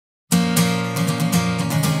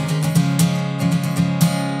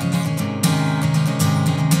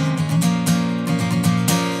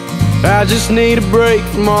I just need a break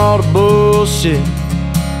from all the bullshit.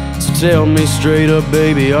 So tell me straight up,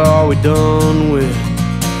 baby, are we done with?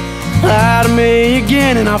 Lie to me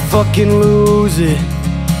again and I fucking lose it.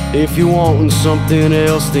 If you wantin' something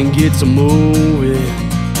else, then get to moving.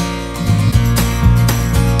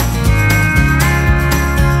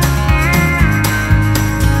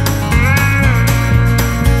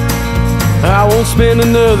 I won't spend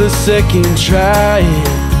another second trying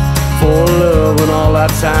for love when all our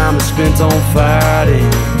time is spent on fighting.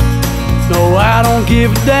 No, I don't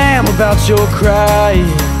give a damn about your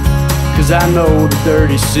crying, 'cause I know the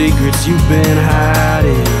dirty secrets you've been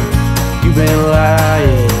hiding. You've been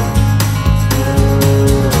lying.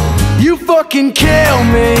 You fucking kill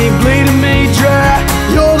me, bleeding me dry.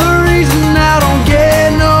 You're the reason I don't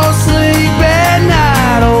get no sleep at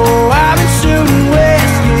night. Oh, I've been shooting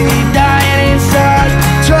whiskey, dying inside,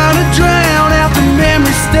 trying to drown out the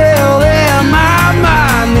memories still in my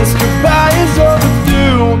mind. This goodbye is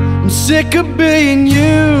overdue. I'm sick of being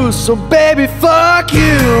you, so baby, fuck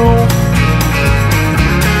you.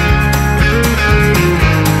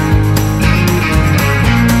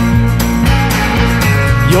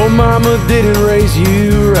 Your mama didn't raise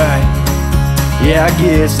you right. Yeah, I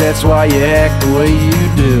guess that's why you act the way you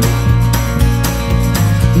do.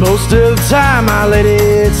 Most of the time I let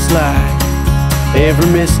it slide. Every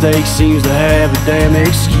mistake seems to have a damn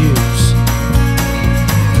excuse.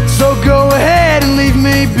 So go ahead and leave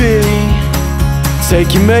me be.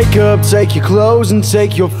 Take your makeup, take your clothes, and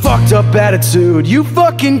take your fucked up attitude. You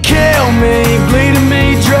fucking kill me, bleeding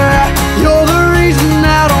me dry. You're the reason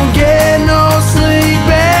I don't get no sleep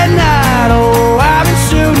at night. Oh, I've been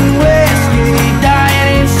shooting whiskey,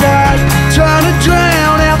 dying inside, trying to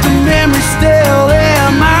drown out the memories still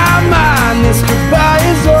in my mind. This goodbye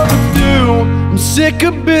is overdue. I'm sick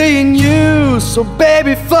of being you, so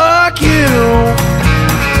baby, fuck you.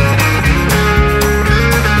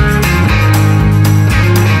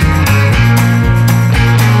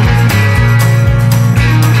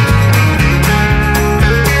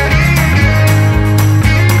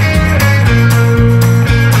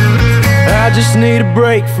 I just need a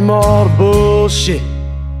break from all the bullshit.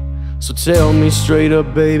 So tell me straight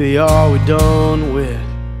up, baby, are we done with?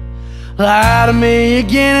 Lie to me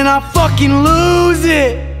again and I'll fucking lose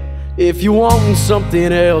it. If you wantin'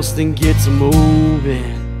 something else, then get to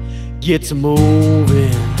moving. Get to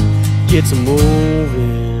moving. Get to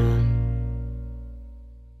moving.